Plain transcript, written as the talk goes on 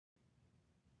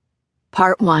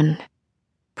Part 1.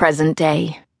 Present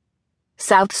Day.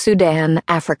 South Sudan,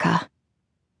 Africa.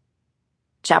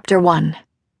 Chapter 1.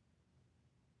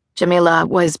 Jamila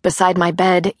was beside my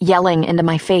bed, yelling into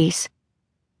my face.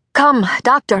 "Come,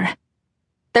 doctor!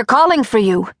 They're calling for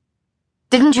you!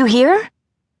 Didn't you hear?"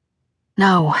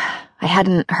 No, I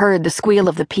hadn't heard the squeal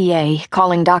of the PA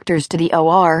calling doctors to the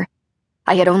OR.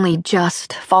 I had only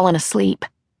just fallen asleep.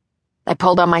 I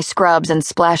pulled on my scrubs and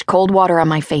splashed cold water on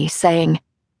my face, saying,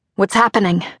 "What's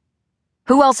happening?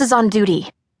 Who else is on duty?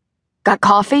 Got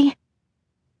coffee?"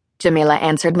 Jamila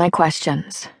answered my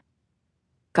questions.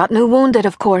 "Got new wounded,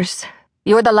 of course.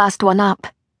 You're the last one up.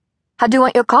 How do you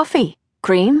want your coffee?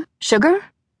 Cream? Sugar?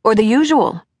 Or the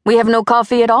usual? We have no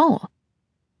coffee at all."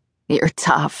 "You're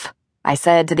tough," I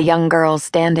said to the young girl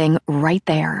standing right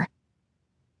there.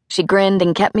 She grinned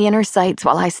and kept me in her sights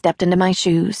while I stepped into my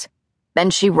shoes.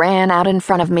 Then she ran out in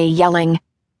front of me, yelling,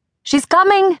 "She's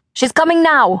coming! She's coming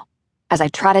now!" as I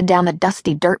trotted down the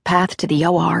dusty dirt path to the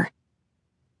OR.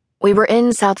 We were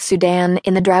in South Sudan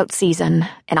in the drought season,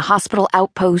 in a hospital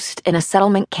outpost in a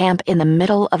settlement camp in the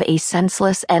middle of a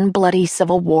senseless and bloody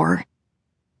civil war.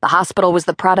 The hospital was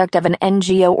the product of an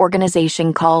NGO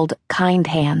organization called Kind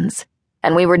Hands,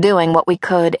 and we were doing what we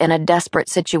could in a desperate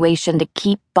situation to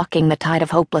keep bucking the tide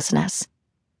of hopelessness.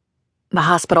 The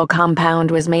hospital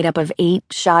compound was made up of 8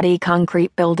 shoddy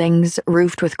concrete buildings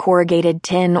roofed with corrugated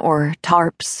tin or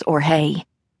tarps or hay.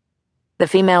 The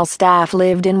female staff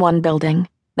lived in one building,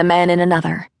 the men in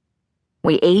another.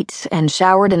 We ate and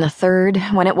showered in the third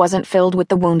when it wasn't filled with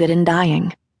the wounded and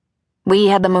dying. We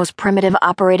had the most primitive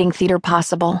operating theater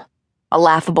possible, a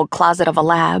laughable closet of a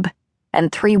lab,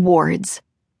 and 3 wards: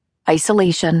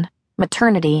 isolation,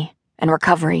 maternity, and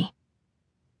recovery.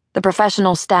 The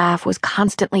professional staff was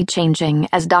constantly changing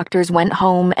as doctors went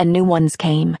home and new ones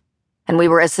came, and we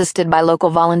were assisted by local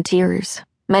volunteers,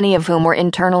 many of whom were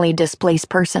internally displaced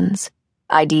persons,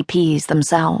 IDPs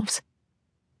themselves.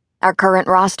 Our current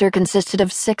roster consisted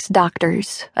of 6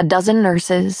 doctors, a dozen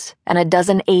nurses, and a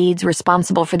dozen aides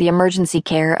responsible for the emergency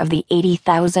care of the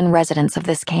 80,000 residents of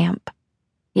this camp.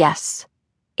 Yes,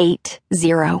 80,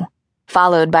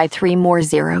 followed by 3 more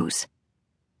zeros.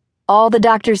 All the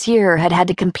doctors here had had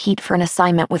to compete for an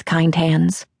assignment with Kind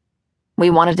Hands. We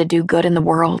wanted to do good in the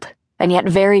world, and yet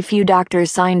very few doctors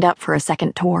signed up for a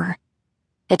second tour.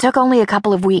 It took only a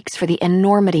couple of weeks for the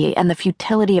enormity and the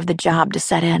futility of the job to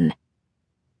set in.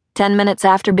 10 minutes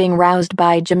after being roused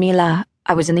by Jamila,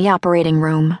 I was in the operating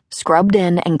room, scrubbed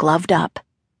in and gloved up.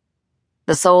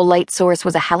 The sole light source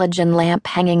was a halogen lamp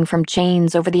hanging from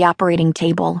chains over the operating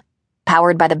table,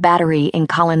 powered by the battery in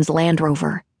Colin's Land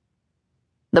Rover.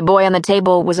 The boy on the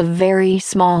table was a very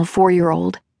small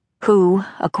 4-year-old who,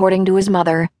 according to his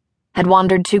mother, had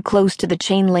wandered too close to the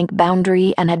chain-link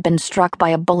boundary and had been struck by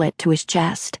a bullet to his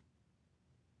chest.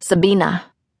 Sabina,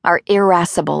 our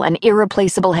irascible and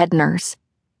irreplaceable head nurse,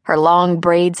 her long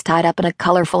braids tied up in a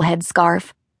colorful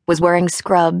headscarf, was wearing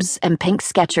scrubs and pink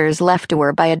Skechers left to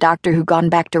her by a doctor who'd gone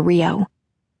back to Rio.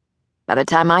 By the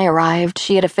time I arrived,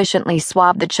 she had efficiently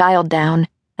swabbed the child down,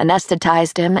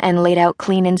 anesthetized him, and laid out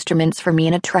clean instruments for me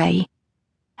in a tray.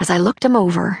 As I looked him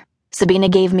over, Sabina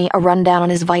gave me a rundown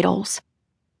on his vitals.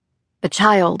 The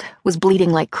child was bleeding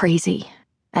like crazy,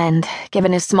 and,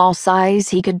 given his small size,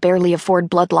 he could barely afford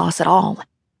blood loss at all.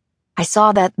 I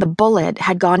saw that the bullet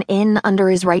had gone in under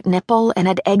his right nipple and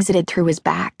had exited through his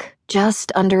back,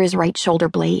 just under his right shoulder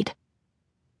blade.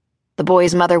 The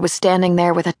boy's mother was standing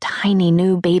there with a tiny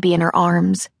new baby in her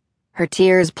arms, her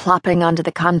tears plopping onto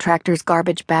the contractor's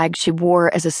garbage bag she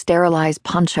wore as a sterilized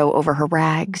poncho over her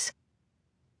rags.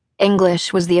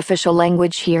 English was the official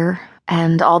language here,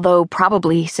 and although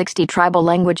probably 60 tribal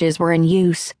languages were in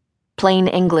use, plain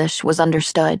English was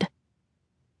understood.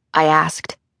 I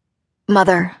asked,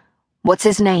 "Mother, what's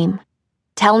his name?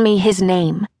 Tell me his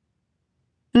name."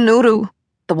 "Nuru,"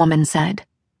 the woman said.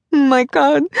 "My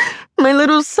God, my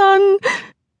little son,"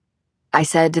 I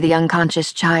said to the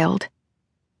unconscious child.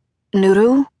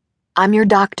 "Nuru, I'm your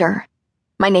doctor.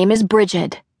 My name is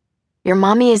Bridget. Your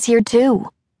mommy is here too.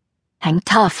 Hang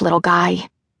tough, little guy."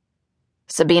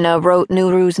 Sabina wrote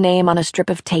Nuru's name on a strip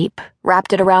of tape,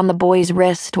 wrapped it around the boy's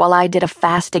wrist while I did a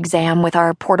fast exam with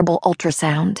our portable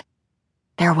ultrasound.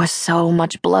 There was so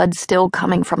much blood still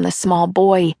coming from the small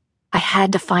boy. I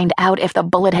had to find out if the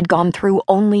bullet had gone through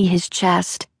only his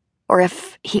chest, or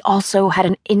if he also had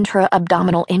an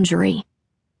intra-abdominal injury.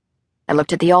 I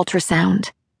looked at the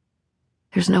ultrasound.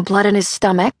 "There's no blood in his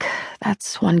stomach.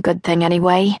 That's one good thing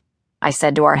anyway," I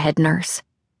said to our head nurse.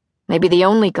 "Maybe the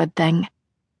only good thing."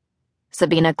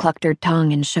 Sabina clucked her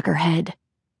tongue and shook her head.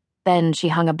 Then she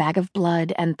hung a bag of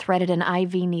blood and threaded an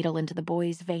IV needle into the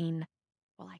boy's vein.